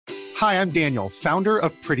Hi, I'm Daniel, founder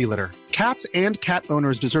of Pretty Litter. Cats and cat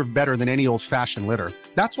owners deserve better than any old-fashioned litter.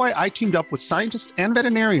 That's why I teamed up with scientists and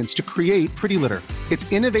veterinarians to create Pretty Litter.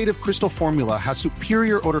 Its innovative crystal formula has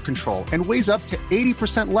superior odor control and weighs up to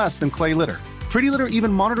 80% less than clay litter. Pretty Litter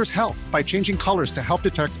even monitors health by changing colors to help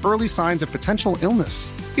detect early signs of potential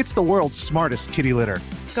illness. It's the world's smartest kitty litter.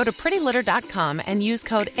 Go to prettylitter.com and use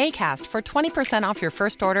code ACAST for 20% off your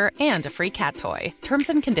first order and a free cat toy. Terms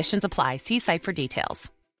and conditions apply. See site for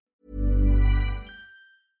details.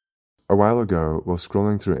 A while ago, while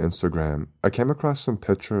scrolling through Instagram, I came across some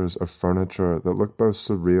pictures of furniture that looked both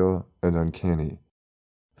surreal and uncanny.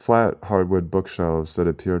 Flat, hardwood bookshelves that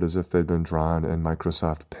appeared as if they'd been drawn in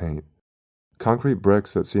Microsoft Paint. Concrete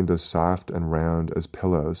bricks that seemed as soft and round as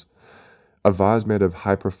pillows. A vase made of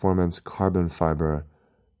high-performance carbon fiber,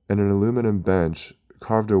 and an aluminum bench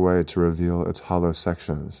carved away to reveal its hollow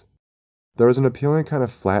sections. There was an appealing kind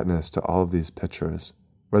of flatness to all of these pictures,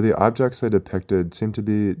 where the objects they depicted seemed to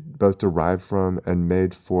be both derived from and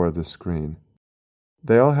made for the screen.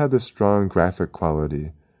 They all had this strong graphic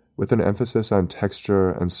quality, with an emphasis on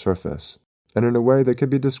texture and surface, and in a way that could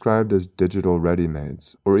be described as digital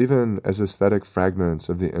ready-mades, or even as aesthetic fragments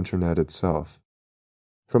of the internet itself.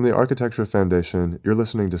 From the Architecture Foundation, you're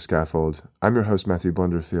listening to Scaffold. I'm your host, Matthew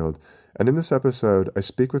Blunderfield, and in this episode, I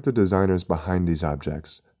speak with the designers behind these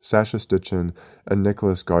objects, Sasha Stitchin and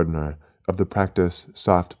Nicholas Gardner, of the practice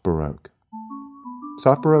Soft Baroque.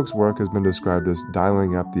 Soft Baroque's work has been described as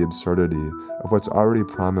dialing up the absurdity of what's already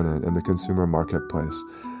prominent in the consumer marketplace,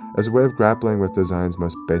 as a way of grappling with design's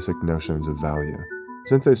most basic notions of value.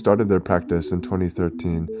 Since they started their practice in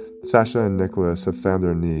 2013, Sasha and Nicholas have found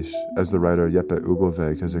their niche, as the writer Jeppe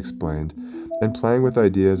Ugelveg has explained, in playing with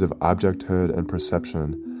ideas of objecthood and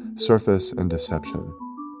perception, surface and deception.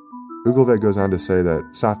 Ugelveg goes on to say that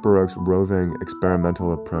Soft Baroque's roving,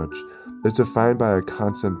 experimental approach is defined by a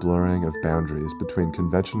constant blurring of boundaries between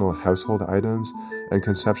conventional household items and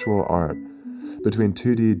conceptual art, between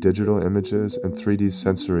 2D digital images and 3D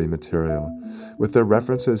sensory material, with their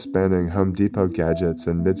references spanning Home Depot gadgets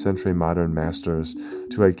and mid-century modern masters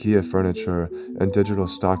to IKEA furniture and digital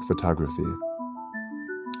stock photography.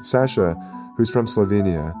 Sasha, who's from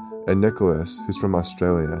Slovenia, and Nicholas, who's from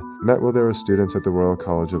Australia, met while they were students at the Royal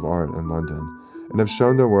College of Art in London, and have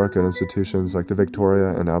shown their work at institutions like the Victoria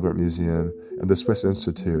and Albert Museum and the Swiss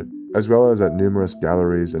Institute, as well as at numerous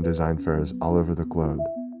galleries and design fairs all over the globe.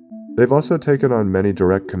 They've also taken on many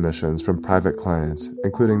direct commissions from private clients,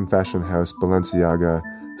 including fashion house Balenciaga,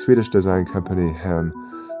 Swedish design company Hem,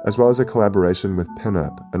 as well as a collaboration with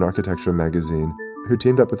Pinup, an architecture magazine, who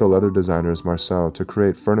teamed up with the leather designers Marcel to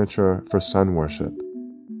create furniture for sun worship.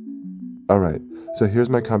 Alright, so here's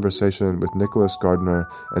my conversation with Nicholas Gardner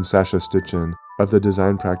and Sasha Stitchin of the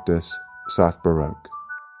design practice Soft Baroque.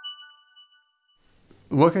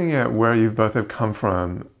 Looking at where you both have come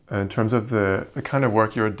from in terms of the kind of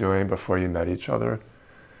work you were doing before you met each other,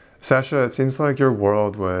 Sasha, it seems like your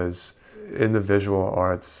world was in the visual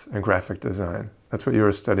arts and graphic design. That's what you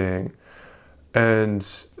were studying. And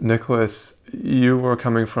Nicholas, you were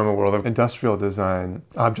coming from a world of industrial design,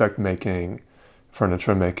 object making,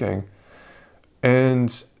 furniture making.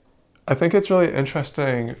 And I think it's really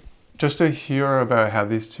interesting just to hear about how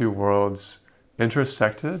these two worlds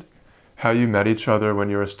intersected, how you met each other when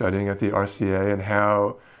you were studying at the RCA, and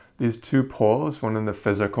how these two poles, one in the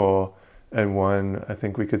physical and one, I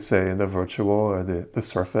think we could say, in the virtual or the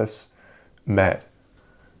surface, met.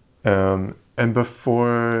 And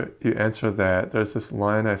before you answer that, there's this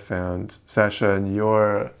line I found, Sasha, in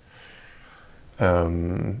your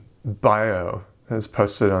bio, that's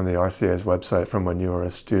posted on the RCA's website from when you were a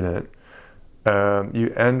student.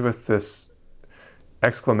 You end with this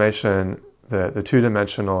exclamation that the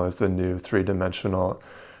two-dimensional is the new three-dimensional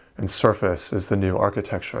and surface is the new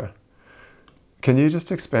architecture. Can you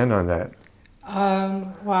just expand on that?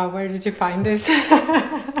 Wow, where did you find this?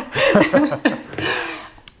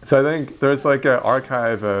 So I think there's like an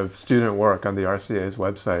archive of student work on the RCA's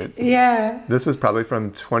website. Yeah. This was probably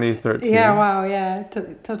from 2013. Yeah, wow, yeah.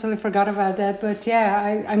 Totally forgot about that. But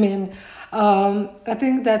yeah, I mean, I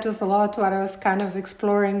think that was a lot what I was kind of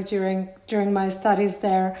exploring during my studies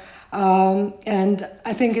there. And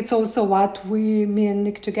I think it's also what me and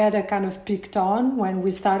Nick together kind of picked on when we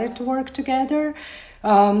started to work together.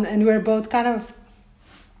 And we're both kind of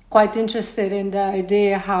quite interested in the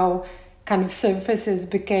idea how kind of surfaces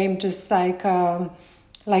became just like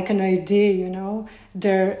an idea, you know.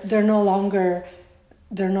 They're no longer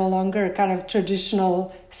kind of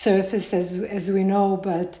traditional surfaces as we know,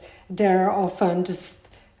 but they're often just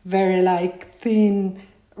very like thin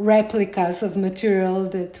replicas of material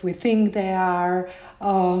that we think they are,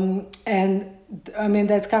 and I mean,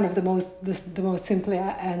 that's kind of the most simply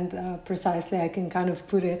and precisely I can kind of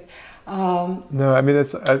put it. No, I mean,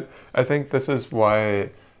 I think this is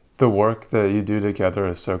why the work that you do together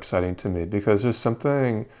is so exciting to me, because there's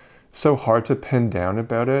something so hard to pin down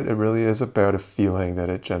about it. It really is about a feeling that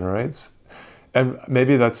it generates. And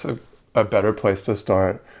maybe that's a better place to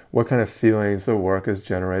start. What kind of feelings the work has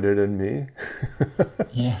generated in me?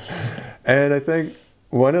 Yeah. And I think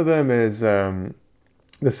one of them is the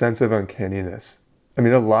sense of uncanniness. I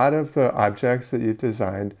mean, a lot of the objects that you've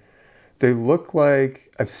designed, they look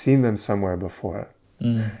like I've seen them somewhere before.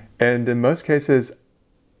 Mm. And in most cases,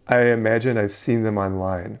 I imagine I've seen them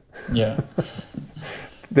online. Yeah.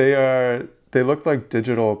 They look like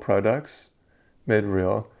digital products made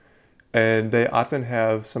real, and they often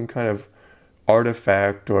have some kind of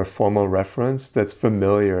artifact or formal reference that's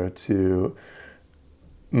familiar to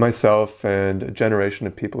myself and a generation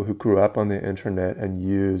of people who grew up on the internet and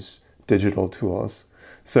use digital tools.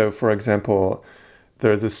 So, for example,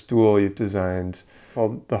 there's a stool you've designed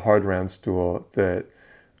called the hard round stool that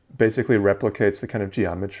basically replicates the kind of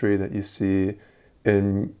geometry that you see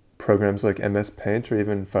in programs like MS Paint or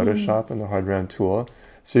even Photoshop and the hard round tool.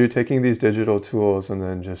 So you're taking these digital tools and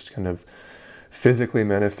then just kind of physically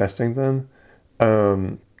manifesting them.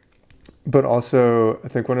 But also, I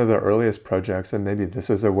think one of the earliest projects, and maybe this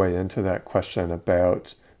is a way into that question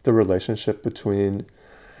about the relationship between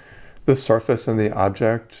the surface and the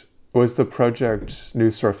object, was the project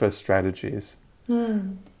New Surface Strategies.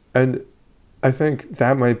 And I think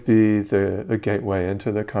that might be the gateway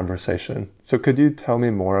into the conversation. So could you tell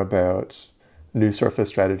me more about New Surface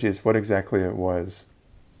Strategies, what exactly it was?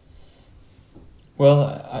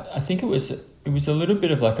 Well, I think it was a little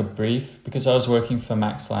bit of like a brief, because I was working for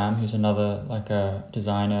Max Lamb, who's another like a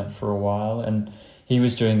designer, for a while, and he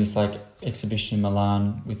was doing this like exhibition in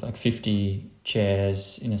Milan with like 50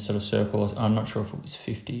 chairs in a sort of circle. I'm not sure if it was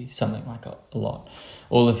 50, something like a lot,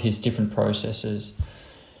 all of his different processes.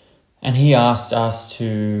 And he asked us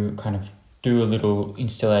to kind of do a little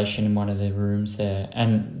installation in one of the rooms there.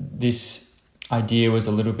 And this idea was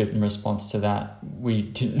a little bit in response to that.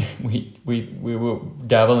 We were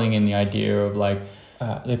dabbling in the idea of like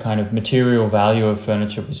the kind of material value of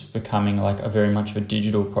furniture was becoming like a very much of a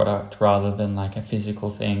digital product rather than like a physical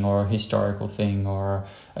thing or a historical thing or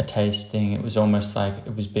a taste thing. It was almost like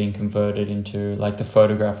it was being converted into like the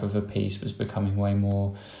photograph of a piece was becoming way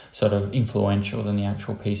more sort of influential than the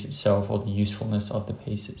actual piece itself or the usefulness of the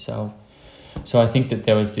piece itself. So I think that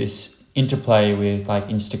there was this interplay with like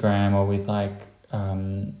Instagram or with like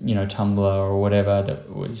Tumblr or whatever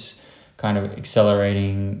that was kind of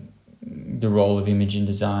accelerating the role of image in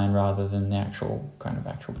design rather than the actual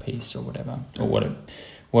piece or whatever, or what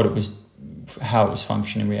it was, how it was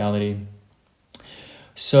functioning in reality.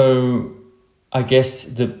 So I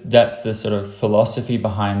guess that's the sort of philosophy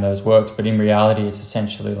behind those works, but in reality it's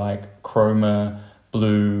essentially like chroma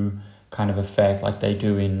blue kind of effect like they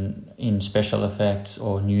do in special effects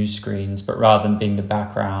or news screens, but rather than being the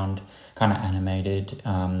background kind of animated,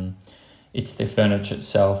 it's the furniture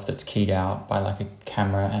itself that's keyed out by like a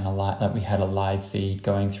camera and a light. Like we had a live feed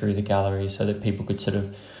going through the gallery so that people could sort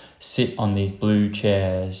of sit on these blue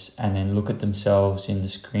chairs and then look at themselves in the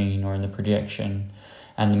screen or in the projection,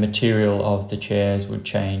 and the material of the chairs would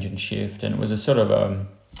change and shift. And it was a sort of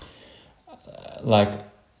like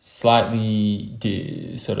slightly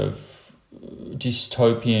sort of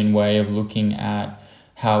dystopian way of looking at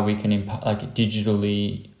how we can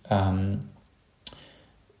digitally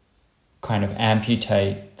kind of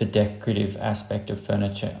amputate the decorative aspect of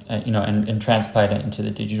furniture, and translate it into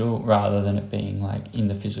the digital rather than it being like in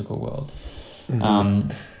the physical world.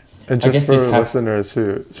 And just for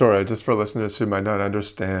listeners who might not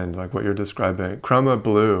understand like what you're describing, chroma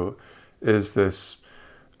blue is this.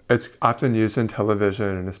 It's often used in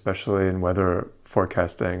television and especially in weather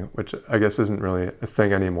forecasting, which I guess isn't really a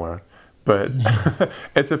thing anymore. But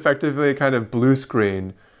it's effectively a kind of blue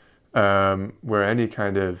screen where any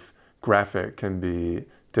kind of graphic can be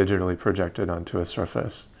digitally projected onto a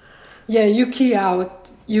surface. Yeah, you key out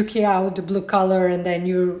the blue color and then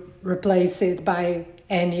you replace it by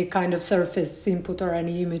any kind of surface input or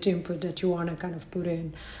any image input that you want to kind of put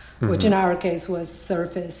in, which in our case was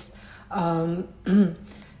surface.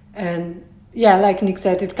 And yeah, like Nick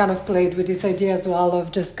said, it kind of played with this idea as well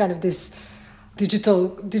of just kind of this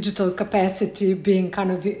digital capacity being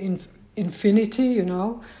kind of infinity,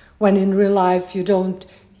 when in real life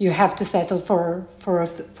you have to settle for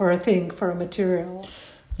a thing, for a material.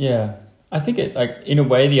 Yeah, I think it like in a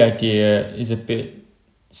way the idea is a bit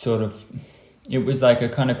sort of, it was like a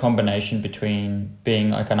kind of combination between being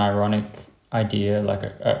like an ironic idea, like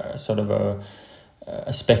a sort of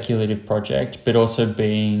a speculative project, but also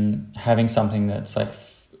having something that's like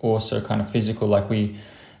also kind of physical. Like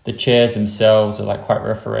the chairs themselves are like quite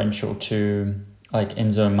referential to like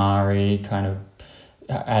Enzo Mari kind of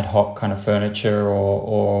ad hoc kind of furniture,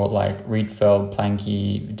 or like Rietveld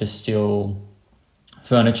Planke Distill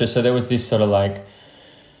furniture. So there was this sort of like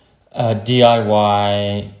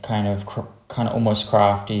DIY kind of almost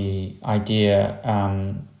crafty idea,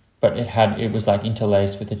 but it was like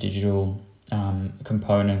interlaced with a digital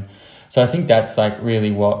component. So I think that's like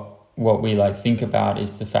really what we like think about,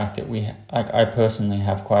 is the fact that I personally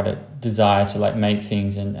have quite a desire to like make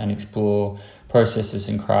things and explore processes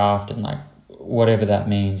and craft, and like whatever that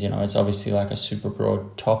means, it's obviously like a super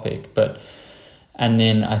broad topic, and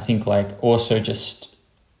then I think like also just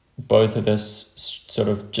both of us sort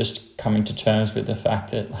of just coming to terms with the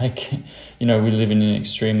fact that like, we live in an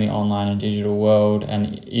extremely online and digital world,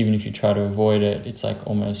 and even if you try to avoid it, it's like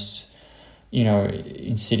almost,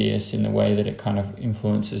 insidious in the way that it kind of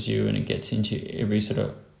influences you, and it gets into every sort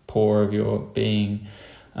of pore of your being.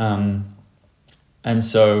 And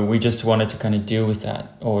so we just wanted to kind of deal with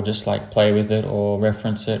that, or just like play with it or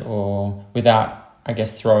reference it, or without, I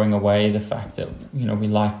guess, throwing away the fact that, we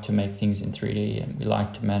like to make things in 3D, and we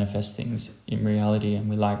like to manifest things in reality, and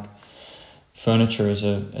we like furniture as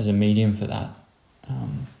a medium for that.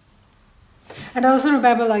 And I also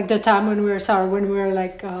remember like the time when we were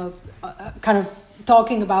like kind of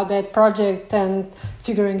talking about that project and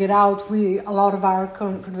figuring it out. A lot of our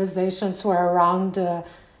conversations were around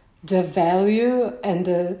the value and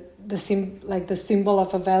the symbol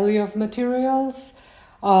of a value of materials,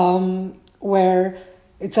 where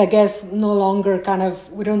it's, I guess, no longer kind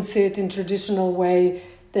of, we don't see it in traditional way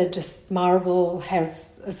that just marble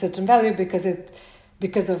has a certain value because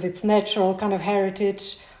of its natural kind of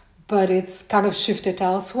heritage, but it's kind of shifted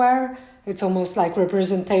elsewhere. It's almost like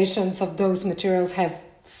representations of those materials have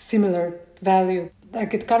similar value.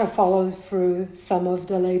 Like it kind of followed through some of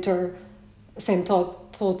the later, same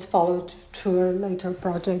thoughts followed through later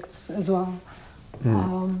projects as well.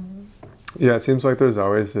 Yeah, it seems like there's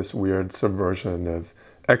always this weird subversion of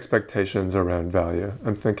expectations around value.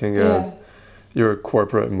 I'm thinking of your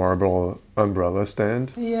corporate marble umbrella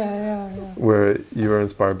stand. Where you were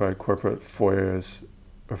inspired by corporate foyers,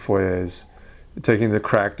 taking the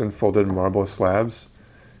cracked and folded marble slabs.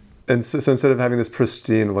 And so instead of having this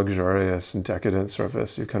pristine, luxurious, and decadent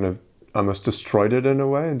surface, you kind of almost destroyed it in a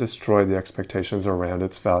way and destroyed the expectations around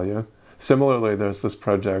its value. Similarly, there's this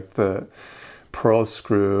project, the pearl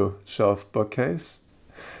screw shelf bookcase,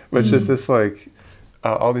 which is this like,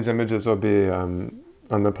 all these images will be on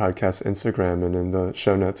the podcast Instagram and in the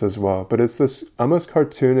show notes as well. But it's this almost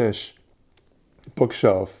cartoonish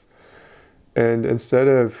bookshelf. And instead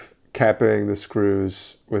of capping the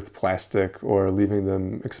screws with plastic or leaving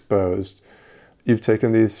them exposed, you've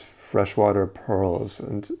taken these freshwater pearls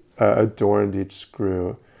and adorned each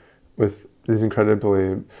screw with these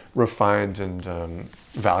incredibly refined and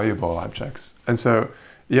valuable objects. And so,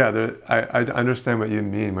 I understand what you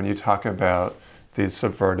mean when you talk about these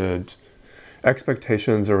subverted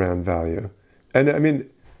expectations around value. And I mean,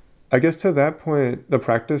 I guess to that point, the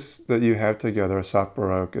practice that you have together, Soft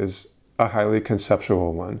Baroque, is a highly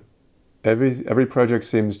conceptual one. Every project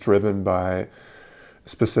seems driven by a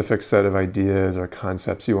specific set of ideas or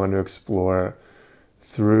concepts you want to explore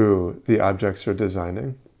through the objects you're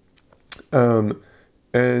designing.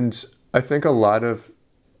 And I think a lot of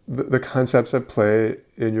the concepts at play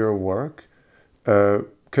in your work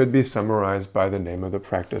could be summarized by the name of the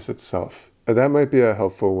practice itself. That might be a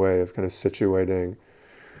helpful way of kind of situating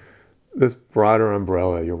this broader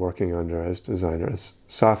umbrella you're working under as designers.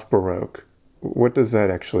 Soft Baroque. What does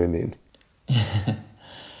that actually mean?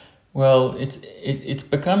 Well, it's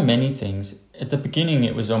become many things. At the beginning,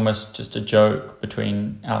 it was almost just a joke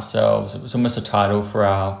between ourselves. It was almost a title for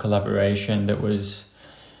our collaboration that was,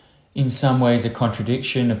 in some ways, a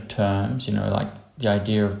contradiction of terms. Like the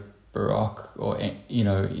idea of Baroque, or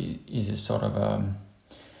is a sort of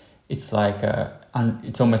it's like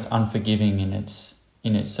it's almost unforgiving in its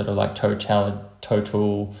sort of like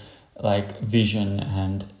total like vision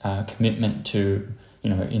and commitment to,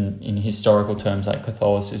 in historical terms like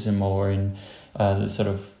Catholicism, or in the sort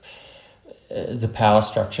of the power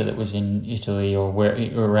structure that was in Italy or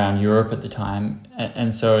around Europe at the time.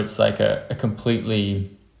 And so it's like a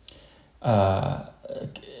completely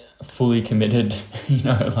fully committed,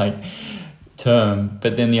 like term.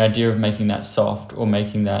 But then the idea of making that soft, or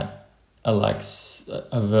making that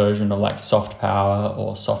a version of like soft power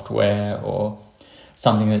or software, or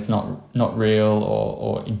something that's not real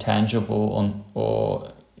or intangible,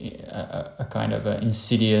 or a kind of a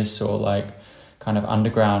insidious or like kind of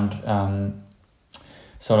underground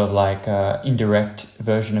sort of like indirect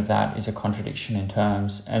version of that is a contradiction in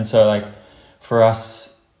terms. And so like for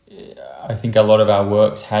us, I think a lot of our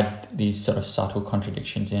works had these sort of subtle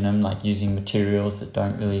contradictions in them, like using materials that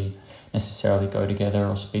don't really necessarily go together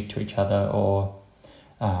or speak to each other, or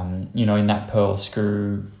in that pearl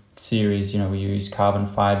screw series, we use carbon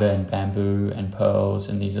fiber and bamboo and pearls,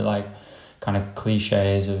 and these are like kind of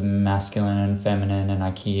cliches of masculine and feminine and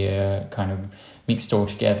IKEA kind of mixed all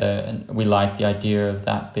together. And we like the idea of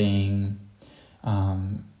that being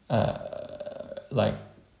like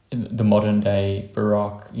the modern day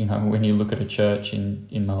Baroque. When you look at a church in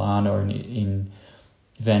Milan or in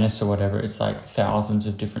Venice or whatever, it's like thousands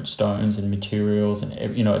of different stones and materials, and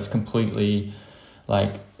it's completely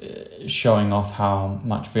like showing off how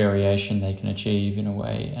much variation they can achieve in a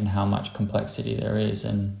way, and how much complexity there is.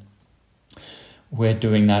 And we're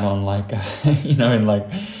doing that on like in like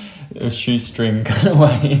a shoestring kind of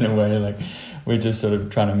way, in a way. Like we're just sort of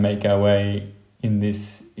trying to make our way in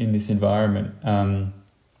this environment.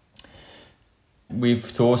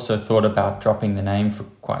 We've also thought about dropping the name for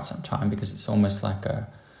quite some time, because it's almost like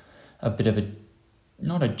a bit of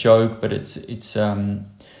not a joke, but it's if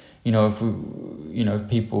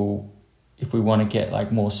we want to get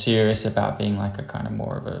like more serious about being like a kind of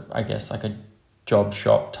more of a, I guess, like a job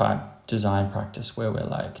shop type design practice where we're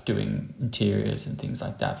like doing interiors and things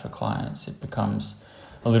like that for clients, it becomes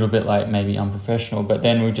a little bit like maybe unprofessional. But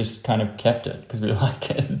then we just kind of kept it because we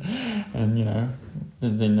like it, and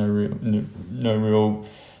there's been no real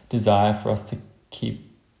desire for us to keep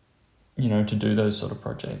to do those sort of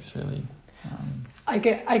projects really.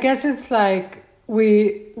 I guess it's like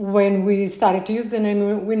when we started to use the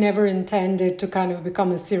name, we never intended to kind of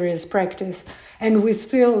become a serious practice, and we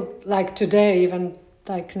still, like today, even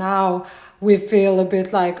like now, we feel a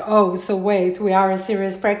bit like, oh, so wait, we are a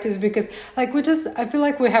serious practice, because like I feel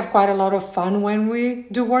like we have quite a lot of fun when we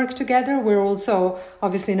do work together. We're also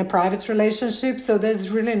obviously in a private relationship, so there's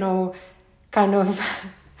really no kind of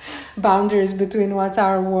boundaries between what's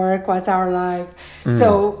our work, what's our life.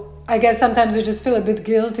 So I guess sometimes we just feel a bit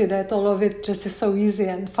guilty that all of it just is so easy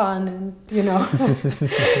and fun, and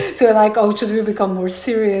so we're like, oh, should we become more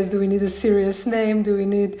serious? Do we need a serious name? Do we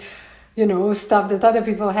need stuff that other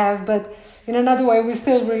people have? But in another way, we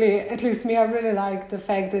still really, at least me, I really like the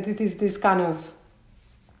fact that it is this kind of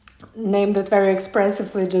name that very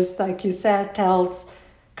expressively, just like you said,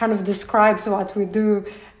 kind of describes what we do,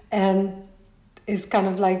 and is kind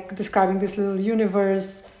of like describing this little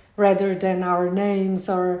universe rather than our names.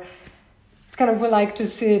 Or it's kind of, we like to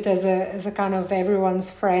see it as a kind of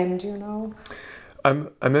everyone's friend,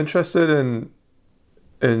 I'm interested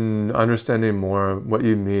in understanding more what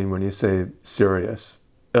you mean when you say serious.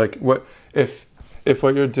 Like, what if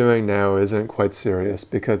what you're doing now isn't quite serious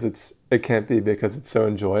because it can't be because it's so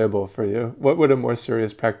enjoyable for you? What would a more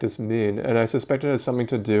serious practice mean? And I suspect it has something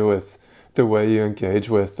to do with the way you engage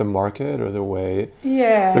with the market, or the way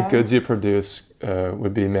the goods you produce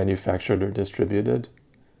would be manufactured or distributed.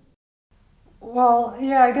 Well,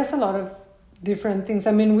 yeah, I guess a lot of different things.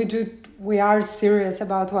 I mean, we are serious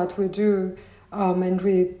about what we do. And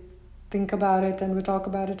we think about it and we talk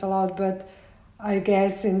about it a lot, but I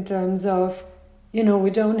guess in terms of, we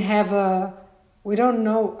don't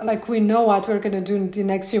know, like we know what we're going to do in the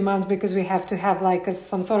next few months because we have to have like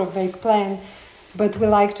some sort of vague plan, but we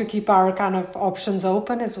like to keep our kind of options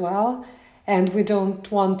open as well. And we don't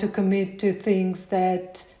want to commit to things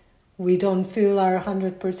that we don't feel are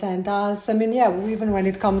 100% us. I mean, even when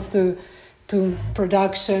it comes to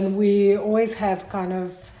production, we always have kind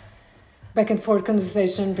of back and forth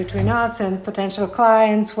conversation between us and potential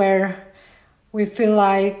clients where we feel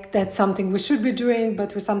like that's something we should be doing,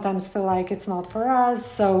 but we sometimes feel like it's not for us.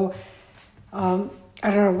 So I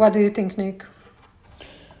don't know. What do you think, Nick?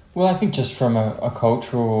 Well, I think just from a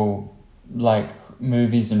cultural, like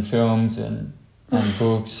movies and films and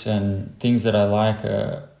books and things that I like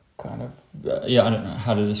are kind of, I don't know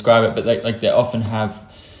how to describe it, but like they often have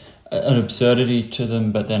an absurdity to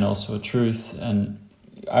them, but then also a truth. And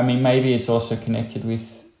I mean, maybe it's also connected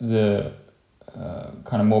with the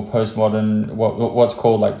kind of more postmodern, what's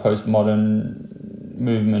called like postmodern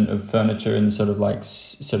movement of furniture in sort of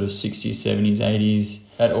 60s, 70s, 80s.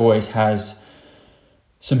 That always has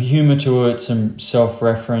some humor to it, some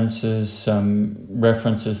self-references, some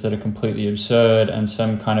references that are completely absurd, and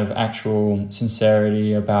some kind of actual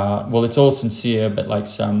sincerity about, well, it's all sincere, but like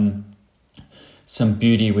some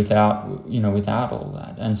beauty without all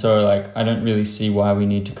that. And so like, I don't really see why we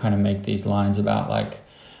need to kind of make these lines about like,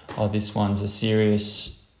 oh, this one's a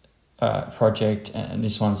serious project and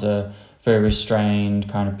this one's a very restrained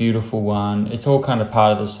kind of beautiful one. It's all kind of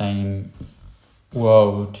part of the same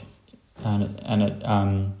world and it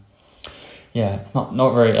it's not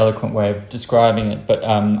a very eloquent way of describing it, but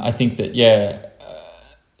I think that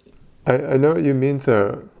I know what you mean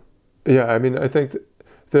though. Yeah, I mean, I think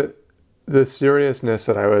that the seriousness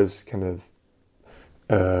that I was kind of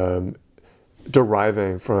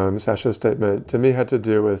deriving from Sasha's statement to me had to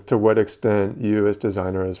do with to what extent you as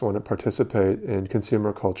designers want to participate in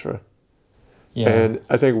consumer culture. Yeah. And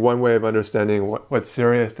I think one way of understanding what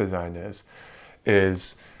serious design is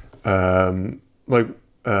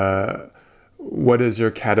what is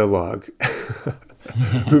your catalog?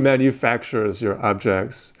 Who manufactures your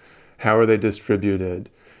objects? How are they distributed?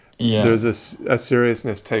 Yeah. There's a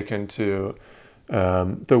seriousness taken to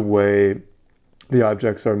the way the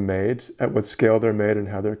objects are made, at what scale they're made, and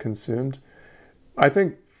how they're consumed. I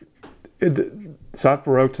think soft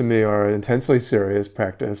Baroque to me are an intensely serious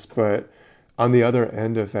practice, but on the other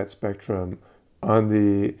end of that spectrum, on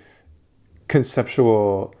the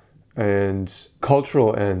conceptual and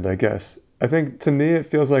cultural end, I guess, I think to me it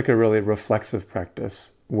feels like a really reflexive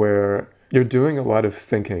practice where you're doing a lot of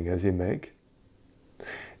thinking as you make.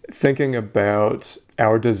 Thinking about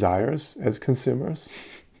our desires as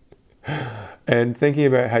consumers and thinking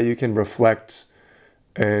about how you can reflect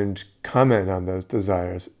and comment on those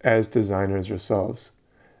desires as designers yourselves.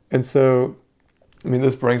 And so, I mean,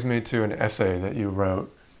 this brings me to an essay that you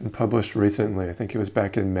wrote and published recently. I think it was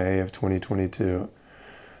back in May of 2022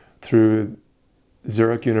 through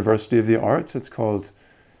Zurich University of the Arts. It's called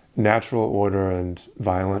Natural Order and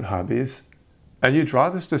Violent Hobbies. And you draw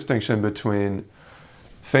this distinction between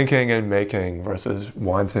thinking and making versus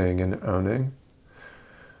wanting and owning.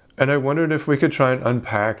 And I wondered if we could try and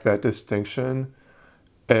unpack that distinction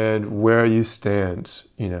and where you stand,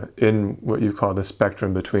 in what you call the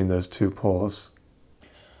spectrum between those two poles.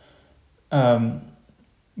 From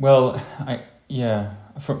my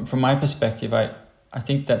perspective, I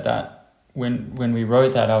think that when we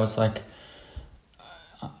wrote that, I was like,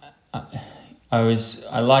 I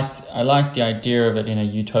liked the idea of it in a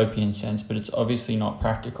utopian sense, but it's obviously not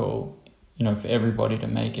practical, for everybody to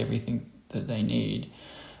make everything that they need.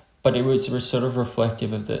 But it was sort of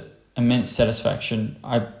reflective of the immense satisfaction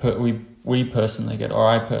we personally get, or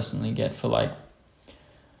I personally get, for like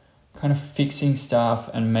kind of fixing stuff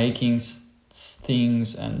and making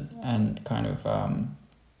things and kind of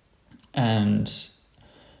and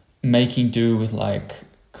making do with like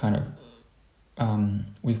kind of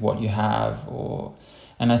with what you have,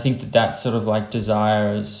 and I think that sort of like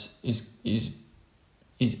desire is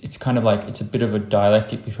it's kind of like it's a bit of a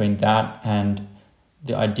dialectic between that and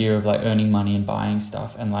the idea of like earning money and buying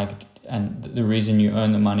stuff, and the reason you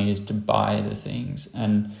earn the money is to buy the things.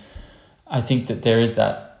 And I think that there is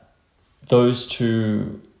those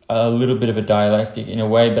two are a little bit of a dialectic in a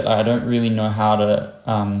way, but I don't really know how to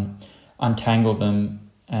untangle them.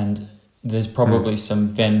 And there's probably some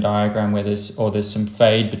Venn diagram where there's some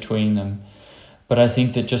fade between them. But I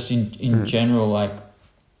think that just in general, like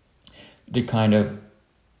the kind of,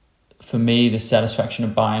 for me, the satisfaction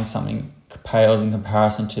of buying something pales in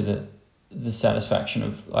comparison to the satisfaction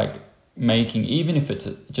of like making, even if it's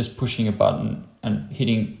just pushing a button and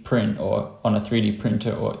hitting print or on a 3D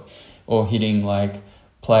printer or hitting like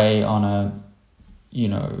play on a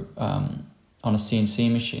on a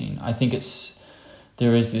CNC machine. I think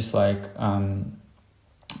there is this like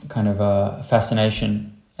kind of a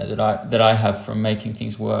fascination that I have from making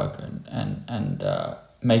things work and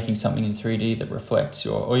making something in 3D that reflects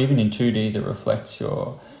or even in 2D that reflects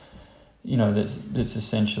your, that's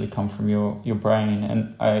essentially come from your brain.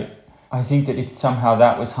 And I think that if somehow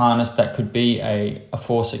that was harnessed, that could be a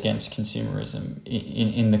force against consumerism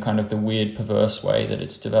in the kind of the weird perverse way that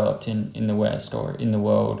it's developed in the West or in the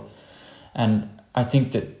world. And I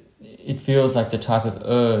think that it feels like the type of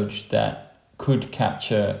urge that could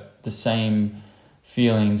capture the same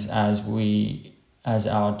feelings as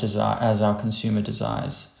our consumer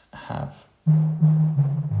desires have.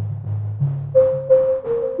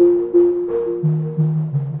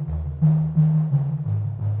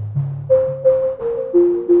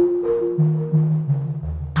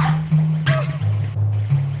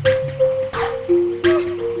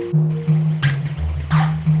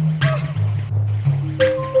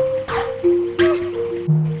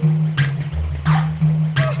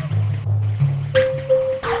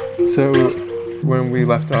 So when we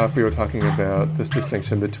left off, we were talking about this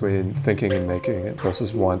distinction between thinking and making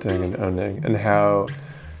versus wanting and owning, and how,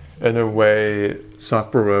 in a way,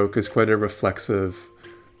 soft Baroque is quite a reflexive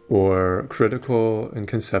or critical and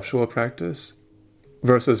conceptual practice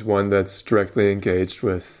versus one that's directly engaged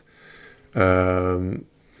with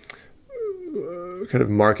kind of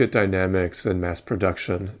market dynamics and mass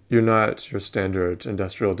production. You're not your standard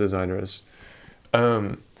industrial designers.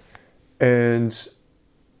 And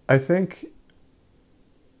I think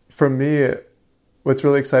for me, what's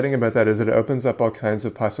really exciting about that is it opens up all kinds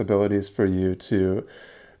of possibilities for you to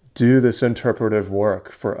do this interpretive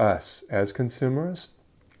work for us as consumers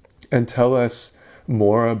and tell us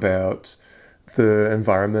more about the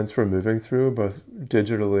environments we're moving through, both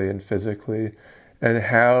digitally and physically, and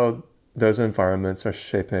how those environments are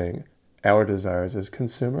shaping our desires as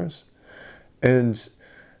consumers. And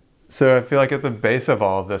so I feel like at the base of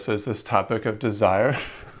all of this is this topic of desire.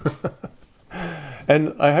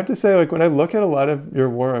 And I have to say, like, when I look at a lot of your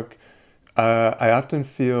work, I often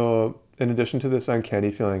feel, in addition to this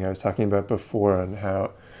uncanny feeling I was talking about before, and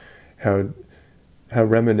how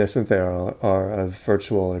reminiscent they are of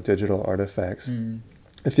virtual or digital artifacts,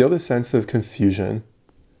 I feel this sense of confusion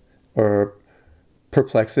or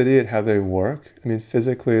perplexity at how they work. I mean,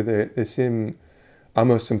 physically, they seem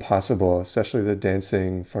almost impossible, especially the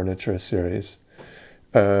dancing furniture series.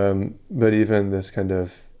 But even this kind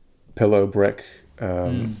of pillow brick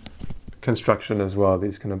construction as well,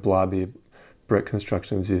 these kind of blobby brick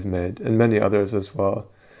constructions you've made, and many others as well.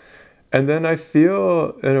 And then I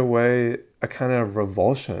feel, in a way, a kind of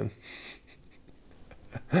revulsion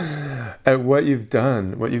at what you've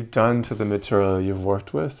done to the material you've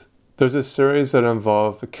worked with. There's a series that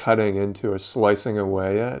involve cutting into or slicing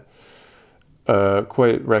away at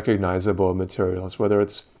quite recognizable materials, whether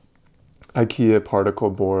it's IKEA particle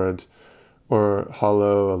board or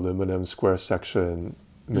hollow aluminum square section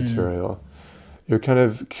material. You're kind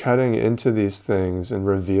of cutting into these things and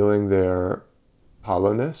revealing their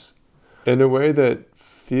hollowness in a way that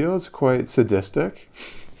feels quite sadistic.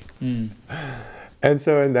 And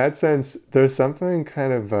so in that sense, there's something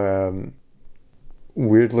kind of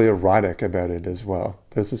weirdly erotic about it as well.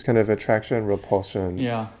 There's this kind of attraction,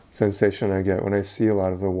 repulsion sensation I get when I see a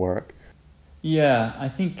lot of the work. Yeah, I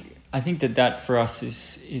think that for us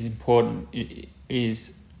is important. It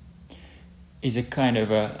is a kind of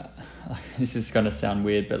this is going to sound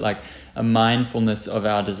weird, but like a mindfulness of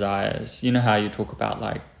our desires. You know how you talk about,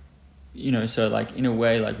 like, you know, so like in a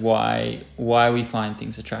way, like why we find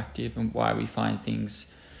things attractive and why we find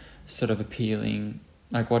things sort of appealing.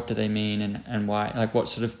 Like, what do they mean, and why? Like, what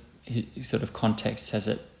sort of context has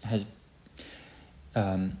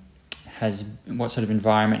what sort of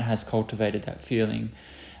environment has cultivated that feeling?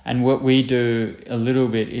 And what we do a little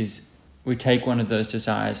bit is we take one of those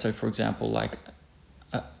desires. So, for example, like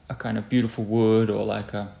a kind of beautiful wood, or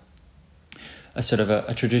like a sort of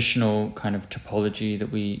a traditional kind of topology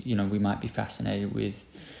that we might be fascinated with.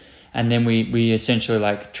 And then we essentially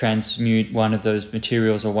like transmute one of those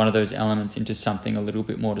materials or one of those elements into something a little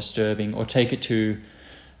bit more disturbing, or take it to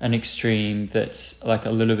an extreme that's like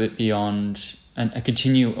a little bit beyond, and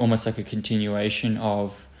almost like a continuation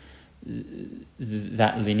of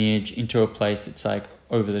that lineage into a place that's like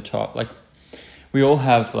over the top. Like we all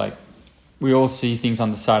see things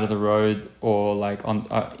on the side of the road, or like on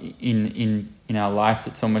in our life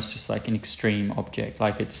that's almost just like an extreme object.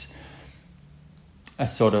 Like it's a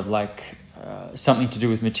sort of like something to do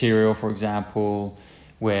with material, for example,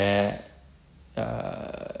 where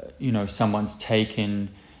someone's taken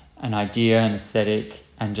an idea, an aesthetic,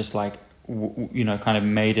 and just like kind of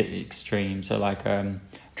made it extreme. So like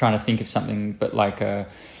trying to think of something, but like a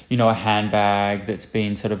handbag that's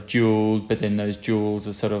been sort of jeweled, but then those jewels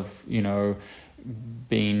are sort of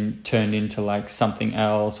being turned into like something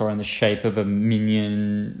else, or in the shape of a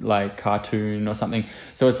minion like cartoon or something.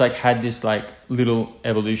 So it's like had this like little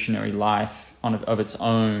evolutionary life of its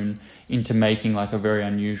own into making like a very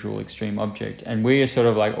unusual extreme object. And we are sort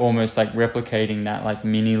of like almost like replicating that like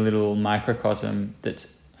mini little microcosm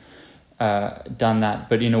that's done that,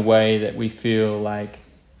 but in a way that we feel like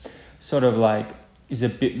sort of like is a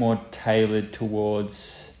bit more tailored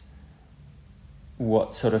towards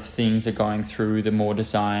what sort of things are going through the more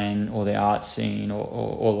design or the art scene,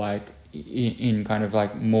 or like in kind of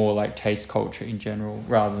like more like taste culture in general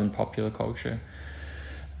rather than popular culture.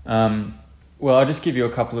 Well, I'll just give you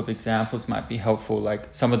a couple of examples, might be helpful. Like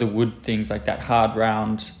some of the wood things, like that hard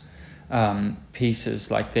round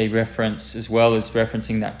pieces, like they reference, as well as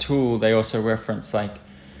referencing that tool, they also reference like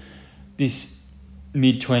this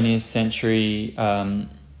mid-20th century kind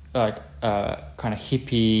of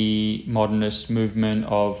hippie modernist movement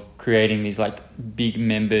of creating these like big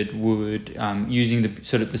membered wood, using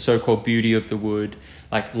the so-called beauty of the wood,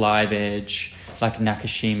 like live edge, like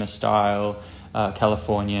Nakashima style,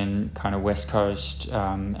 Californian kind of West Coast,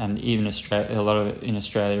 and even a lot of it in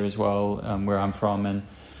Australia as well, where I'm from. And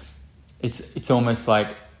it's almost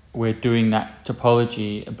like we're doing that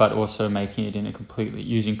topology, but also making it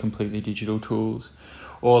using completely digital tools,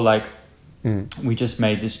 or like we just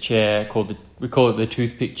made this chair we call it the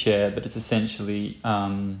toothpick chair, but it's essentially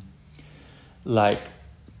like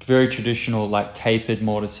very traditional, like tapered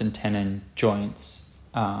mortise and tenon joints,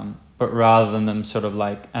 but rather than them sort of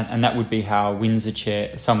like, and that would be how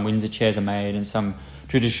some Windsor chairs are made, and some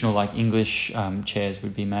traditional like English chairs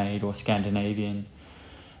would be made, or Scandinavian.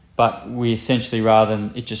 But we essentially, rather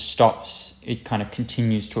than it just stops, it kind of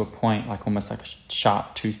continues to a point, like almost like a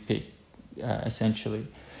sharp toothpick, essentially.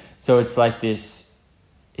 So it's like this,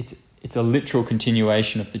 it's a literal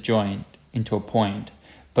continuation of the joint into a point.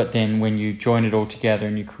 But then when you join it all together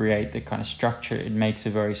and you create the kind of structure, it makes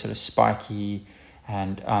a very sort of spiky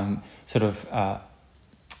and sort of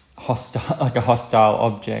hostile, like a hostile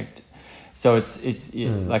object. So it's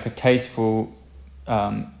like a tasteful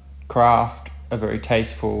craft, a very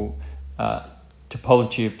tasteful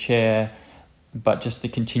topology of chair, but just the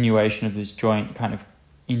continuation of this joint kind of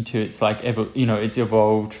into it's like it's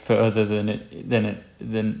evolved further than it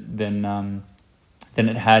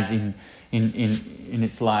has in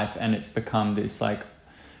its life, and it's become this like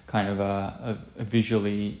kind of a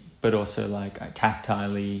visually but also like a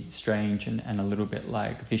tactilely strange and a little bit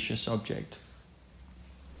like vicious object.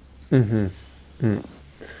 I'm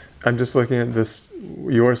just looking at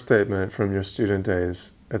your statement from your student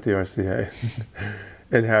days at the RCA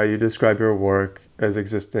and how you describe your work as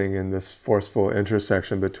existing in this forceful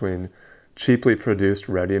intersection between cheaply produced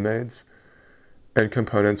ready-mades and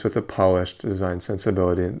components with a polished design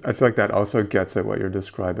sensibility. And I feel like that also gets at what you're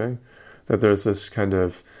describing, that there's this kind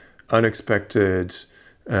of unexpected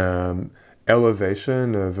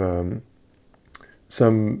elevation of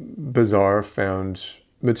some bizarre found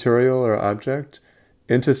material or object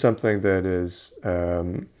into something that is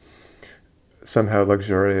somehow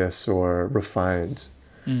luxurious or refined.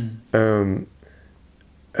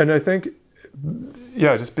 And I think,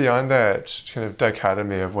 just beyond that kind of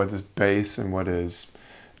dichotomy of what is base and what is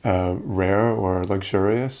rare or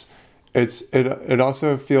luxurious, it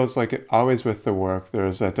also feels like always with the work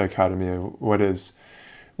there's that dichotomy of what is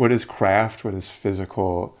craft, what is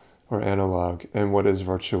physical or analog, and what is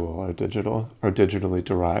virtual or digital or digitally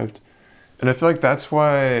derived. And I feel like that's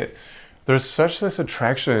why there's such this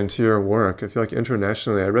attraction to your work. I feel like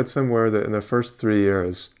internationally, I read somewhere that in the first 3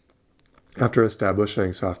 years after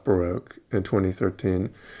establishing Soft Baroque in 2013,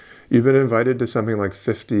 you've been invited to something like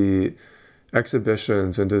 50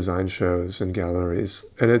 exhibitions and design shows and galleries.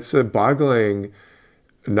 And it's a boggling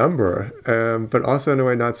number, but also in a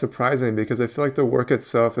way not surprising, because I feel like the work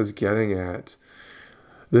itself is getting at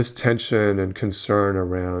this tension and concern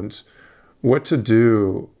around what to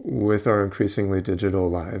do with our increasingly digital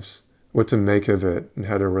lives, what to make of it and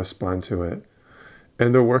how to respond to it.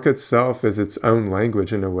 And the work itself is its own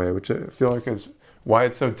language in a way, which I feel like is why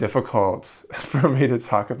it's so difficult for me to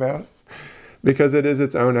talk about, because it is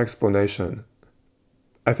its own explanation.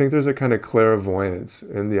 I think there's a kind of clairvoyance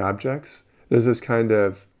in the objects. There's this kind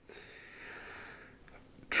of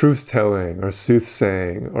truth-telling or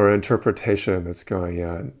soothsaying or interpretation that's going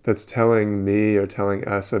on, that's telling me or telling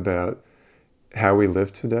us about how we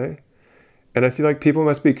live today. And I feel like people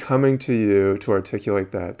must be coming to you to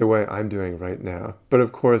articulate that the way I'm doing right now. But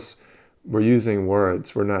of course, we're using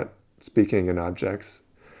words. We're not speaking in objects.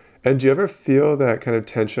 And do you ever feel that kind of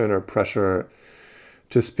tension or pressure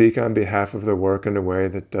to speak on behalf of the work in a way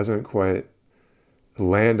that doesn't quite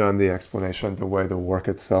land on the explanation the way the work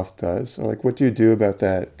itself does? Or like, what do you do about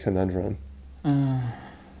that conundrum?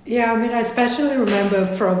 Yeah, I mean, I especially remember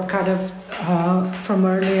from kind of from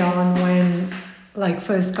early on when, like,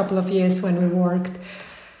 first couple of years when we worked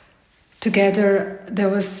together, there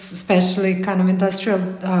was especially kind of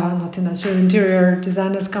interior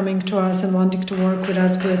designers coming to us and wanting to work with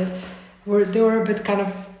us, but they were a bit kind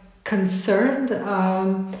of concerned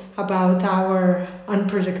about our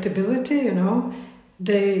unpredictability, you know.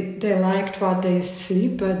 They liked what they see,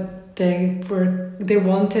 but they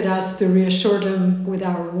wanted us to reassure them with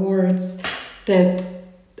our words that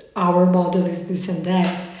our model is this and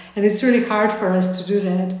that. And it's really hard for us to do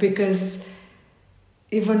that, because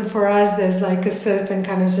even for us, there's like a certain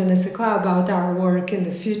kind of je ne sais quoi about our work in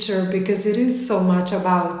the future, because it is so much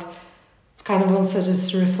about kind of also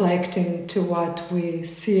just reflecting to what we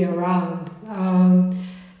see around.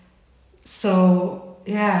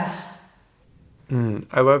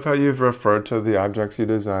 I love how you've referred to the objects you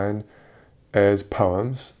design as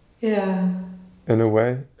poems. Yeah. In a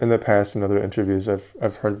way, in the past, in other interviews,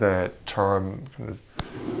 I've heard that term kind of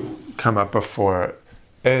come up before.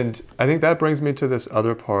 And I think that brings me to this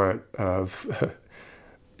other part of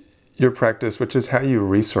your practice, which is how you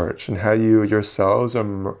research and how you yourselves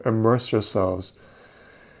immerse yourselves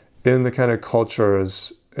in the kind of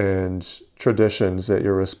cultures and traditions that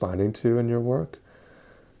you're responding to in your work.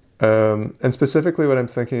 And specifically what I'm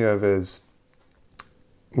thinking of is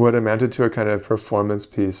what amounted to a kind of performance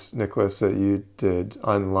piece, Nicholas, that you did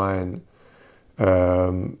online.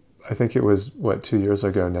 I think it was, 2 years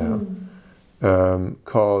ago now,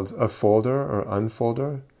 called A Folder or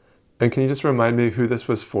Unfolder. And can you just remind me who this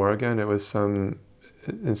was for again? It was some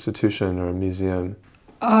institution or museum.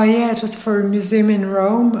 Yeah, it was for a museum in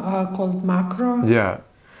Rome called Macro. Yeah.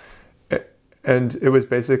 And it was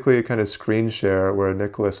basically a kind of screen share where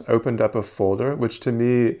Nicholas opened up a folder, which to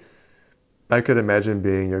me, I could imagine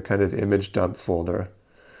being your kind of image dump folder.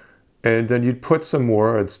 And then you'd put some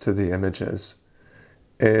words to the images.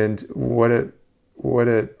 And what it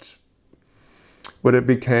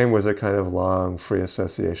became was a kind of long free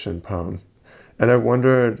association poem. And I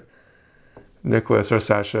wondered, Nicholas or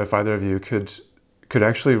Sasha, if either of you could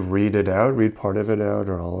actually read part of it out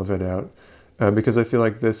or all of it out. Because I feel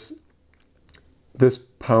like this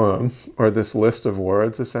poem, or this list of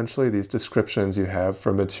words, essentially, these descriptions you have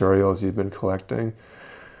for materials you've been collecting,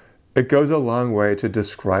 it goes a long way to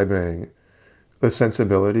describing the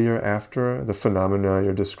sensibility you're after, the phenomena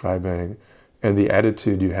you're describing, and the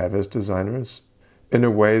attitude you have as designers in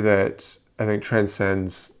a way that I think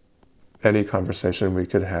transcends any conversation we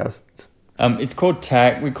could have. It's called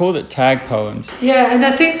tag. We called it tag poems. Yeah, and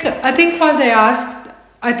I think what they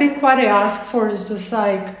asked for is just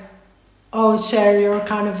like, share your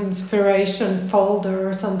kind of inspiration folder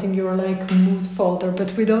or something, your like mood folder,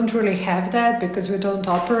 but we don't really have that because we don't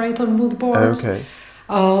operate on mood boards. Okay.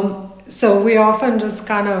 So we often just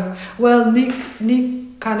kind of, Nick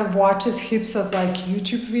kind of watches heaps of like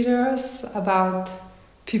YouTube videos about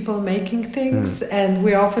people making things, and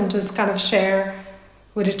we often just kind of share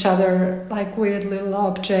with each other like weird little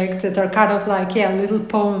objects that are kind of like, little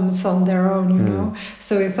poems on their own, you know.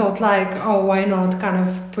 So we thought like, why not kind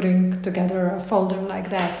of putting together a folder like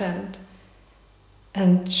that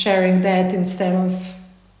and sharing that instead of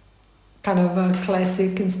kind of a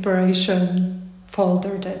classic inspiration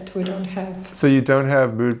folder that we don't have. So you don't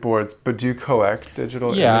have mood boards, but do you collect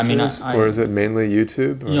digital images? Or is it mainly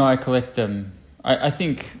YouTube? Or? I collect them. I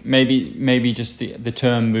think maybe just the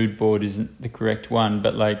term mood board isn't the correct one,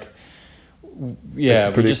 but like,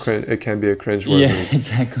 it can be a cringe word. Yeah,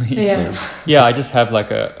 exactly. Yeah, I just have like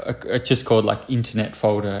a just called like internet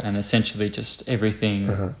folder, and essentially just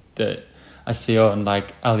everything that I see on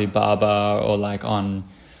like Alibaba or like on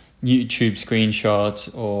YouTube screenshots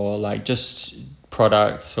or like just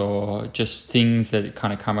products or just things that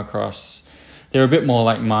kind of come across. They're a bit more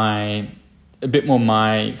like my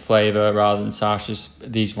flavor rather than Sasha's,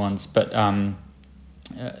 these ones. But can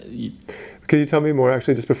you tell me more,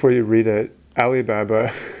 actually, just before you read it?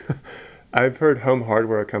 Alibaba, I've heard home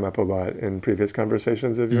hardware come up a lot in previous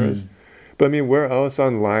conversations of yours. But I mean, where else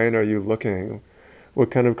online are you looking?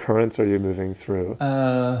 What kind of currents are you moving through?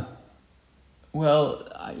 I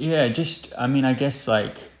guess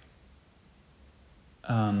like,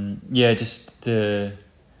 just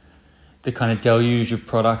the kind of deluge of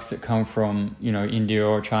products that come from, India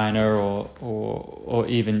or China or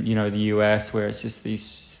even, the US, where it's just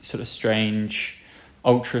these sort of strange,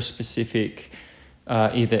 ultra specific,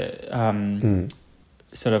 either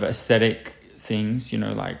sort of aesthetic things,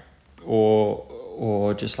 like,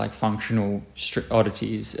 or just like functional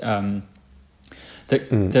oddities that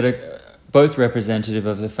are both representative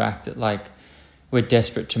of the fact that like we're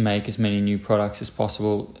desperate to make as many new products as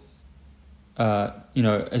possible.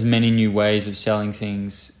 As many new ways of selling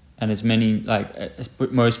things, and as many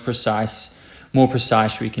more precise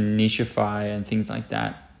we can nicheify and things like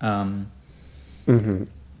that.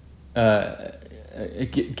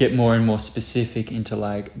 Get more and more specific into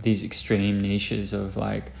like these extreme niches of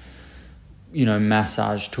like,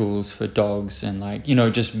 massage tools for dogs and like,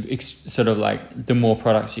 sort of like the more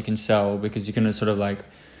products you can sell, because you're gonna sort of like,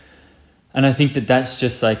 and I think that's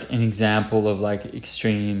just like an example of like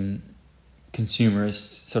extreme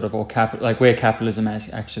consumerist sort of, or where capitalism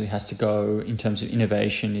actually has to go in terms of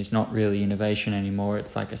innovation is not really innovation anymore.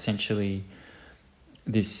 It's like essentially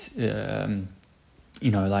this, as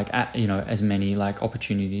many like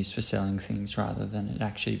opportunities for selling things rather than it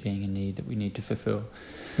actually being a need that we need to fulfill.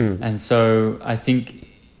 And so I think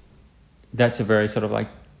that's a very sort of like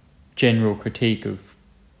general critique of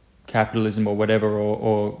capitalism or whatever,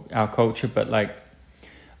 or our culture. But like,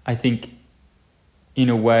 I think in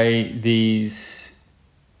a way, the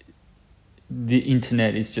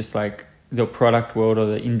internet is just like the product world, or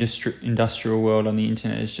the industrial world on the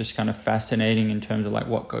internet is just kind of fascinating in terms of like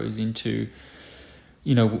what goes into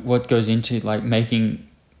what goes into like making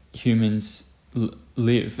humans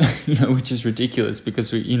live, which is ridiculous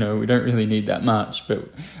because we don't really need that much, but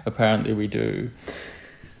apparently we do.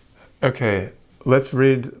 Okay, let's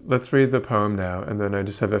read the poem now, and then I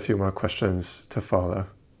just have a few more questions to follow.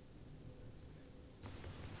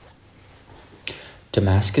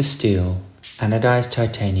 Damascus steel, anodized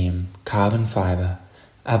titanium, carbon fiber,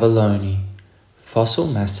 abalone, fossil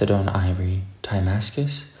mastodon ivory,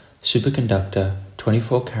 Damascus, superconductor,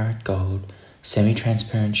 24-karat gold,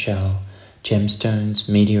 semi-transparent shell, gemstones,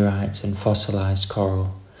 meteorites, and fossilized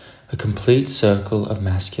coral, a complete circle of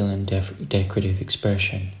masculine decorative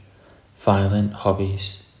expression, violent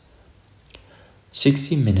hobbies.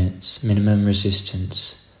 60 minutes minimum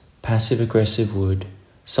resistance, passive-aggressive wood,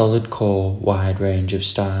 solid core, wide range of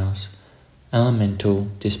styles, elemental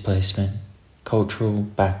displacement, cultural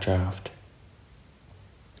backdraft.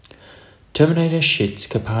 Terminator shits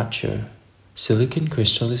carpaccio. Silicon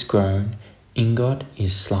crystal is grown, ingot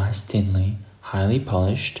is sliced thinly, highly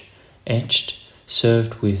polished, etched,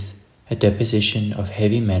 served with a deposition of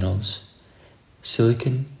heavy metals,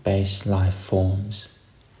 silicon-based life forms.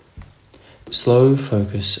 Slow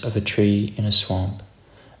focus of a tree in a swamp,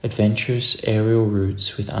 adventurous aerial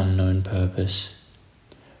roots with unknown purpose,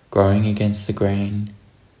 growing against the grain,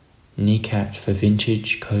 kneecapped for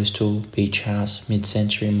vintage coastal beach house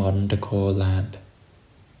mid-century modern decor lamp.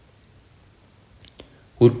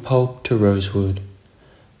 Wood pulp to rosewood,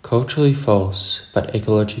 culturally false but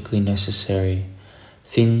ecologically necessary,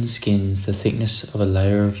 thin skins the thickness of a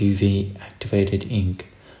layer of UV activated ink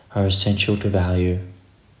are essential to value.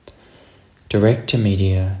 Direct to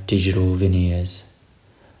media digital veneers.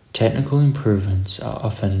 Technical improvements are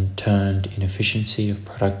often termed inefficiency of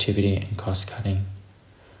productivity and cost cutting.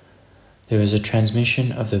 There is a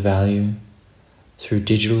transmission of the value through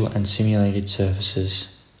digital and simulated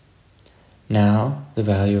surfaces. Now, the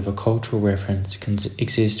value of a cultural reference can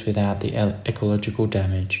exist without the ecological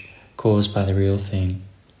damage caused by the real thing.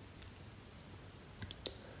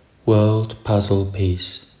 World puzzle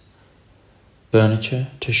piece. Furniture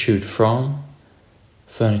to shoot from,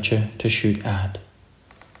 furniture to shoot at.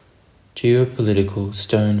 Geopolitical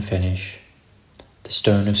stone fetish. The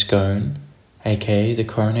stone of scone, aka the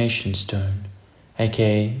coronation stone,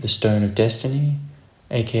 aka the stone of destiny,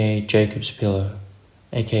 aka Jacob's pillow,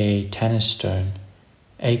 aka Tannis stone,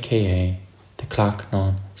 aka the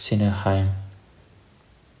Clarknon Sinnerheim.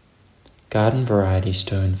 Garden variety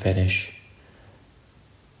stone fetish.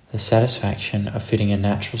 The satisfaction of fitting a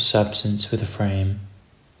natural substance with a frame.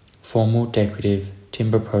 Formal decorative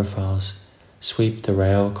timber profiles sweep the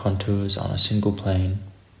rail contours on a single plane.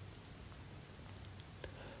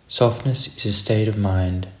 Softness is a state of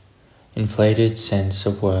mind, inflated sense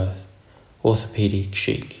of worth, orthopedic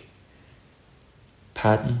chic.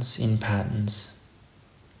 Patterns in patterns.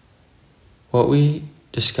 What we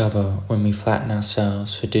discover when we flatten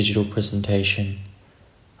ourselves for digital presentation,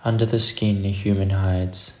 under the skin a human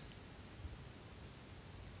hides.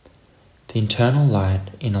 The internal light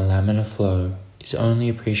in a laminar flow is only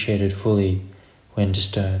appreciated fully when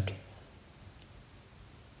disturbed.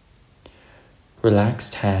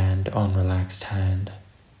 Relaxed hand on relaxed hand.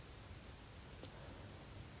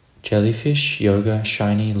 Jellyfish yoga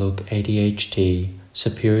shiny look ADHD,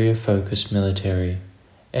 superior focus military,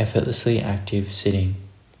 effortlessly active sitting.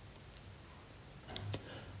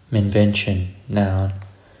 Menvention, noun,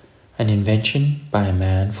 an invention by a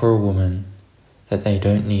man for a woman that they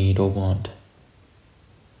don't need or want.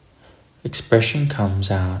 Expression comes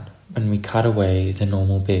out when we cut away the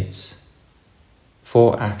normal bits.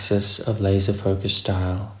 4-axis of laser focus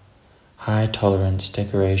style, high tolerance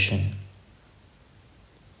decoration.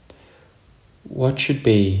 What should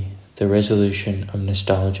be the resolution of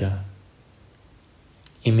nostalgia?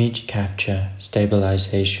 Image capture,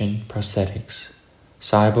 stabilization, prosthetics,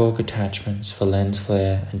 cyborg attachments for lens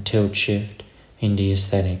flare and tilt shift, indie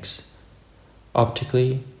aesthetics.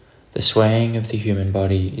 Optically, the swaying of the human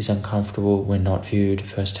body is uncomfortable when not viewed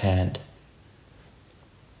firsthand.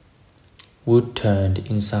 Wood turned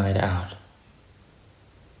inside out.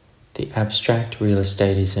 The abstract real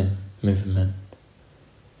estateism movement.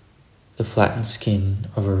 The flattened skin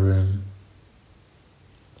of a room.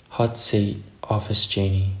 Hot seat office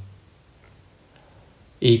genie.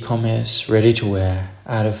 E-commerce ready to wear,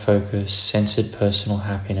 out of focus, censored personal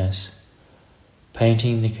happiness.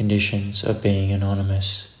 Painting the conditions of being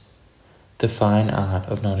anonymous. The fine art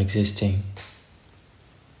of not existing.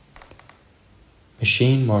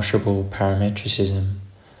 Machine washable parametricism,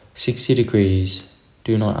 60 degrees,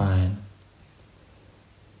 do not iron.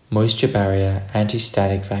 Moisture barrier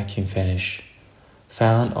anti-static vacuum fetish,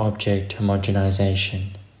 found object homogenization,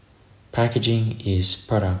 Packaging is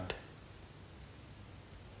product.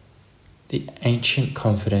 The ancient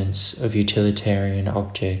confidence of utilitarian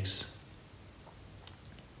objects.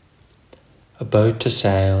 A boat to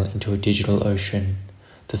sail into a digital ocean,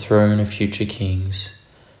 the throne of future kings.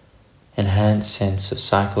 Enhanced sense of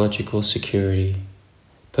psychological security,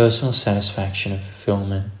 personal satisfaction and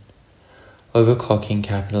fulfillment. Overclocking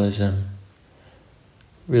capitalism.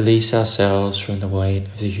 Release ourselves from the weight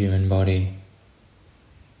of the human body.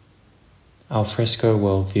 Alfresco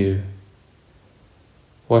worldview.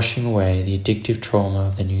 Washing away the addictive trauma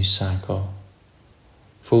of the news cycle.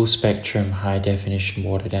 Full spectrum high definition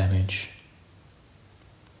water damage.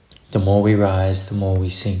 The more we rise, the more we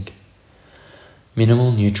sink.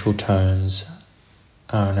 Minimal neutral tones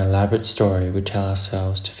are an elaborate story we tell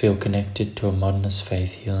ourselves to feel connected to a modernist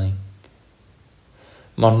faith healing.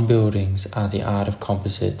 Modern buildings are the art of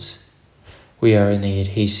composites. We are in the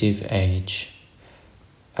adhesive age.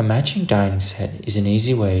 A matching dining set is an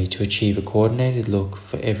easy way to achieve a coordinated look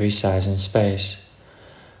for every size and space.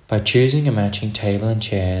 By choosing a matching table and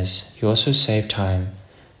chairs, you also save time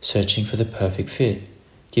searching for the perfect fit,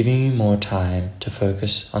 giving you more time to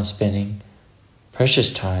focus on spending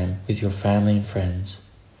precious time with your family and friends.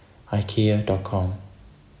 IKEA.com.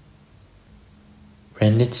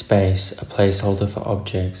 Rendered space a placeholder for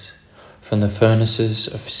objects from the furnaces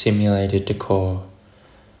of simulated decor.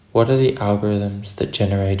 What are the algorithms that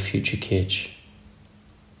generate future kitsch?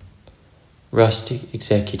 Rustic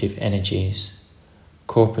executive energies,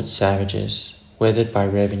 corporate savages, weathered by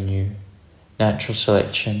revenue, natural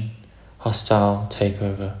selection, hostile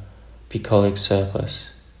takeover, bucolic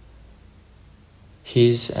surplus.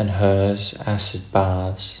 His and hers acid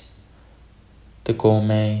baths, the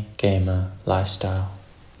gourmet gamer lifestyle.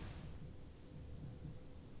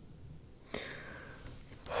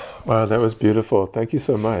 Wow, that was beautiful. Thank you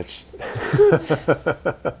so much.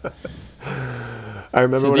 I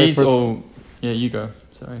remember so when these I first... all... Yeah, you go.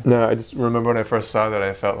 Sorry. No, I just remember when I first saw that,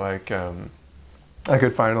 I felt like I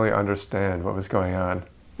could finally understand what was going on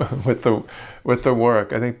with the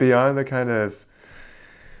work. I think beyond the kind of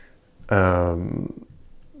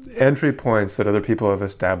entry points that other people have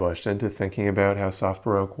established into thinking about how soft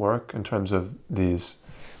Baroque work in terms of this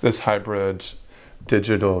hybrid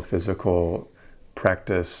digital physical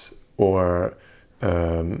practice, or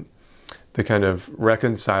the kind of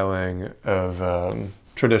reconciling of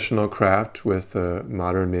traditional craft with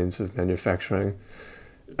modern means of manufacturing.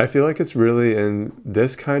 I feel like it's really in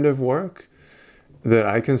this kind of work that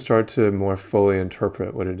I can start to more fully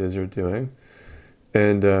interpret what it is you're doing.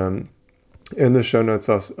 And in the show notes,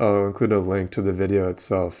 I'll include a link to the video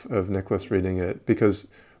itself of Nicholas reading it, because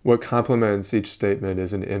what complements each statement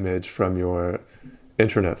is an image from your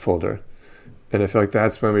internet folder. And I feel like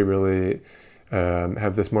that's when we really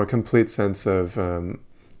have this more complete sense of,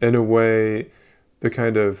 in a way, the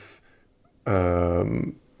kind of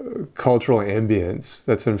cultural ambience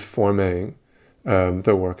that's informing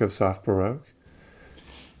the work of soft Baroque.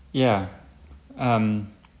 Yeah.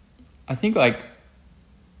 I think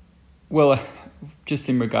just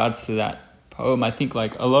in regards to that poem, I think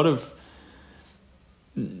a lot of,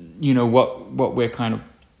 what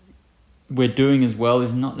we're doing as well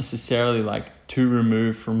is not necessarily too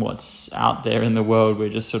removed from what's out there in the world. We're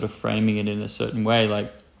just sort of framing it in a certain way.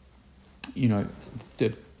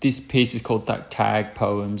 This piece is called tag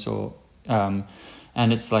poems, or and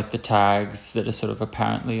it's the tags that are sort of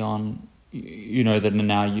apparently on, that are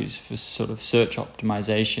now used for sort of search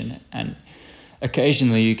optimization. And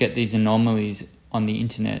occasionally you get these anomalies on the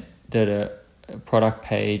internet that are a product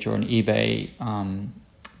page or an eBay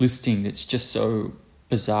listing that's just so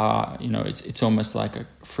bizarre. It's almost like a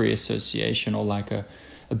free association, or like a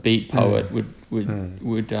beat poet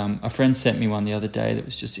would a friend sent me one the other day that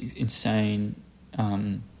was just insane.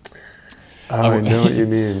 I know what you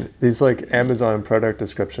mean. These Amazon product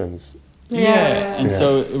descriptions. Yeah. And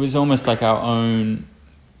so it was almost like our own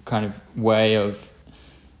kind of way of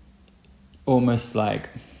almost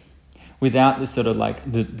without the sort of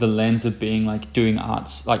the lens of being doing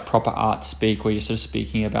arts, proper art speak, where you're sort of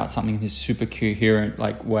speaking about something in this super coherent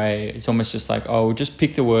way. It's almost just just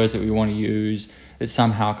pick the words that we want to use that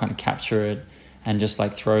somehow kind of capture it, and just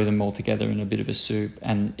throw them all together in a bit of a soup.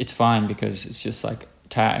 And it's fine because it's just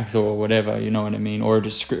tags or whatever, you know what I mean? Or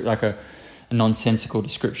a nonsensical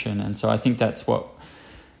description. And so I think that's what,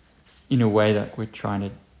 in a way, that we're trying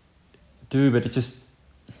to do. But it just,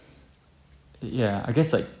 I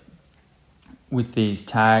guess with these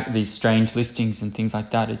strange listings and things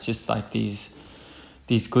like that, it's just these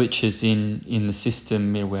glitches in the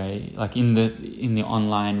system, in a way, in the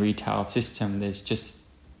online retail system. There's just,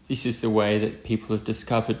 this is the way that people have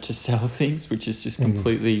discovered to sell things, which is just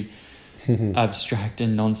completely abstract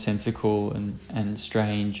and nonsensical and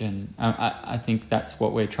strange. And I think that's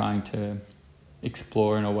what we're trying to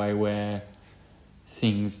explore in a way where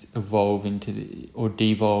things evolve into or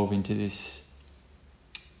devolve into this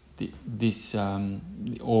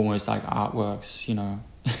almost like artworks, you know.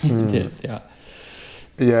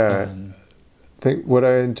 Yeah. I think what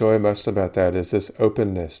I enjoy most about that is this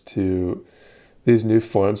openness to these new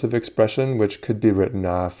forms of expression, which could be written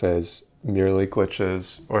off as merely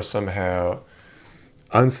glitches or somehow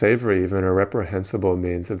unsavory, even a reprehensible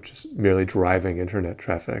means of just merely driving internet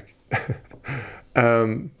traffic.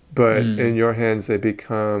 But in your hands, they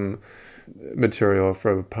become material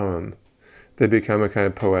for a poem. They become a kind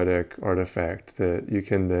of poetic artifact that you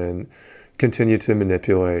can then continue to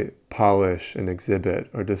manipulate, polish, and exhibit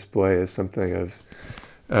or display as something of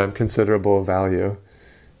considerable value.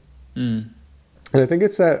 And I think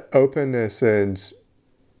it's that openness and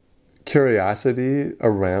curiosity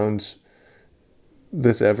around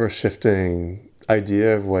this ever-shifting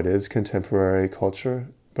idea of what is contemporary culture,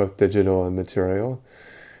 both digital and material,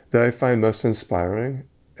 that I find most inspiring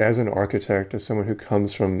as an architect, as someone who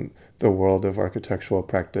comes from the world of architectural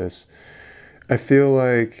practice. I feel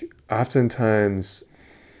like oftentimes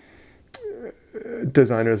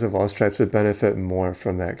designers of all stripes would benefit more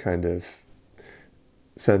from that kind of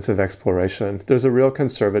sense of exploration. There's a real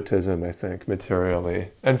conservatism, I think,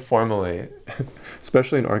 materially and formally,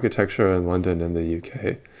 especially in architecture in London and the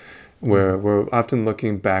UK, where we're often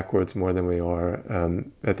looking backwards more than we are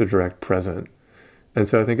at the direct present. And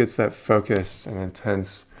so I think it's that focused and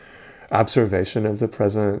intense observation of the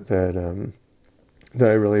present that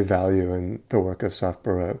I really value in the work of Soft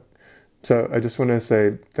Baroque. So I just want to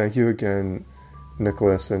say thank you again,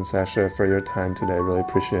 Nicholas and Sasha, for your time today. I really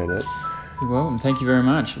appreciate it. You're welcome. Thank you very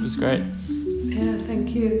much. It was great. Yeah,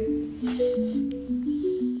 thank you.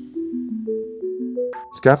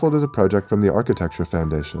 Scaffold is a project from the Architecture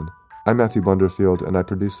Foundation. I'm Matthew Blunderfield, and I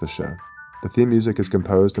produce the show. The theme music is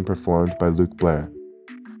composed and performed by Luke Blair.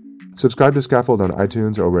 Subscribe to Scaffold on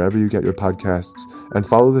iTunes or wherever you get your podcasts, and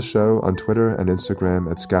follow the show on Twitter and Instagram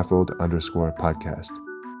at scaffold_podcast.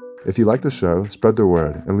 If you like the show, spread the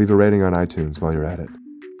word and leave a rating on iTunes while you're at it.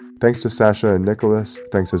 Thanks to Sasha and Nicholas,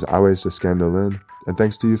 thanks as always to Scandalin, and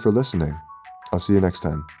thanks to you for listening. I'll see you next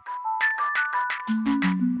time.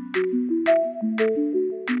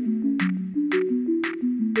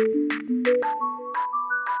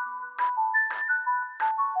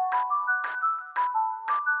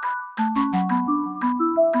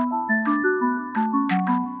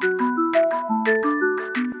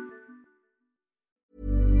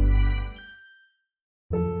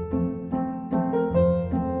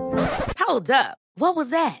 Hold up. What was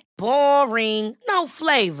that? Boring. No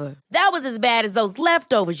flavor. That was as bad as those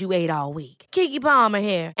leftovers you ate all week. Keke Palmer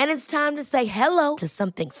here, and it's time to say hello to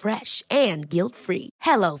something fresh and guilt-free.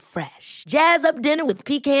 Hello Fresh. Jazz up dinner with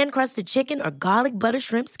pecan-crusted chicken or garlic butter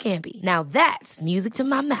shrimp scampi. Now that's music to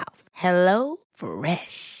my mouth. Hello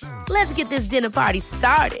Fresh. Let's get this dinner party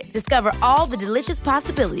started. Discover all the delicious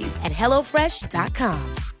possibilities at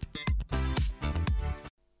HelloFresh.com.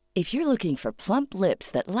 If you're looking for plump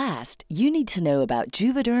lips that last, you need to know about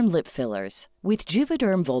Juvederm lip fillers. With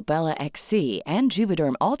Juvederm Volbella XC and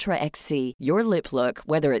Juvederm Ultra XC, your lip look,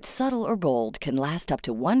 whether it's subtle or bold, can last up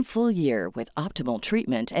to 1 full year with optimal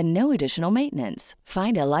treatment and no additional maintenance.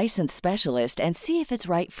 Find a licensed specialist and see if it's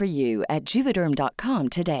right for you at Juvederm.com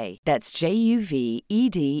today. That's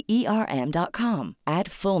JUVEDERM.com.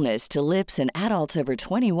 Add fullness to lips in adults over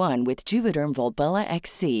 21 with Juvederm Volbella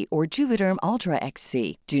XC or Juvederm Ultra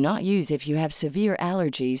XC. Do not use if you have severe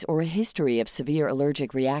allergies or a history of severe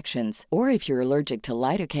allergic reactions, or if you're allergic to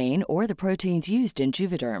lidocaine or the proteins used in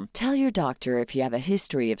Juvederm. Tell your doctor if you have a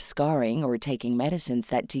history of scarring or taking medicines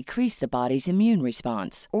that decrease the body's immune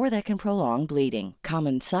response or that can prolong bleeding.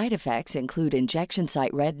 Common side effects include injection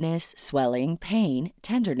site redness, swelling, pain,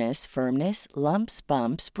 tenderness, firmness, lumps,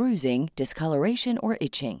 bumps, bruising, discoloration, or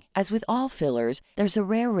itching. As with all fillers, there's a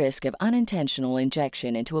rare risk of unintentional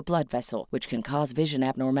injection into a blood vessel, which can cause vision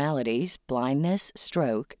abnormalities, blindness,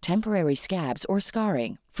 stroke, temporary scabs, or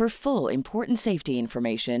scarring. For full important safety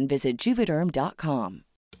information, visit Juvederm.com.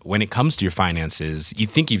 When it comes to your finances, you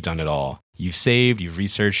think you've done it all. You've saved, you've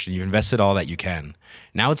researched, and you've invested all that you can.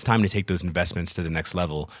 Now it's time to take those investments to the next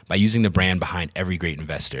level by using the brand behind every great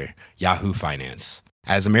investor, Yahoo Finance.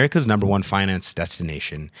 As America's #1 finance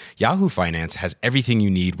destination, Yahoo Finance has everything you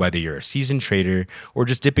need, whether you're a seasoned trader or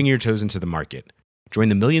just dipping your toes into the market. Join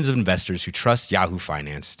the millions of investors who trust Yahoo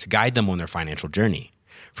Finance to guide them on their financial journey.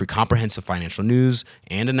 For comprehensive financial news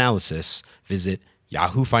and analysis, visit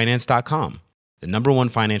yahoofinance.com, the #1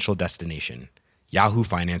 financial destination,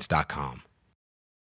 yahoofinance.com.